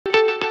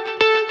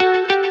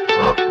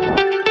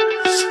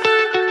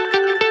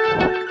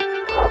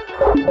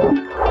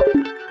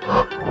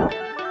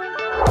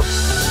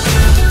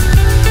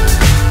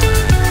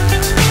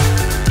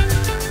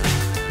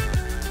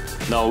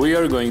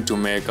are going to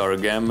make our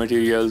game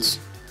materials.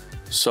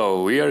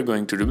 So we are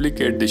going to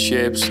duplicate the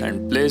shapes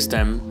and place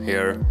them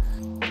here.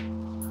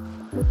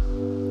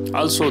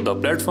 Also the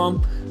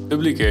platform,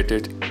 duplicate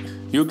it.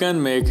 You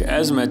can make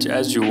as much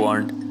as you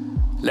want.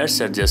 Let's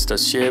adjust the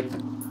shape.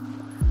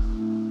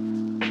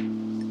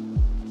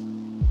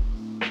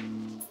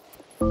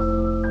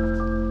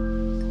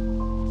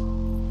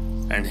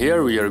 And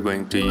here we are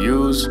going to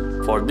use,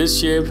 for this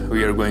shape,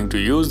 we are going to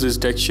use this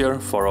texture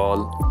for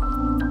all.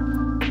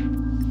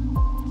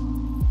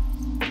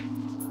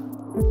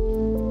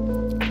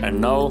 And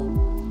now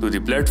to the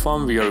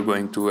platform we are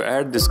going to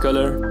add this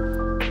color,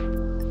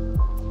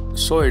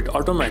 so it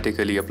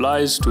automatically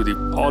applies to the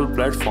all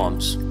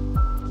platforms.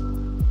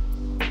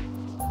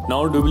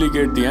 Now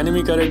duplicate the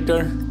enemy character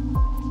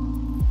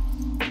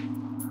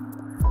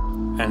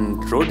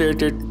and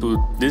rotate it to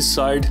this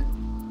side.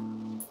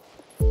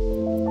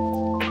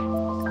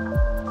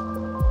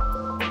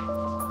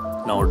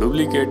 Now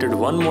duplicate it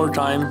one more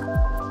time,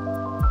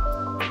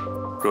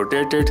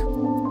 rotate it,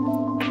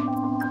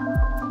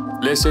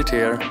 place it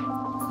here.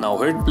 Now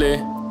hit play,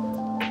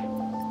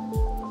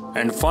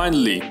 and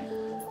finally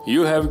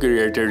you have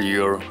created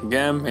your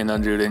game in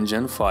Unreal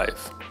Engine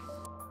 5.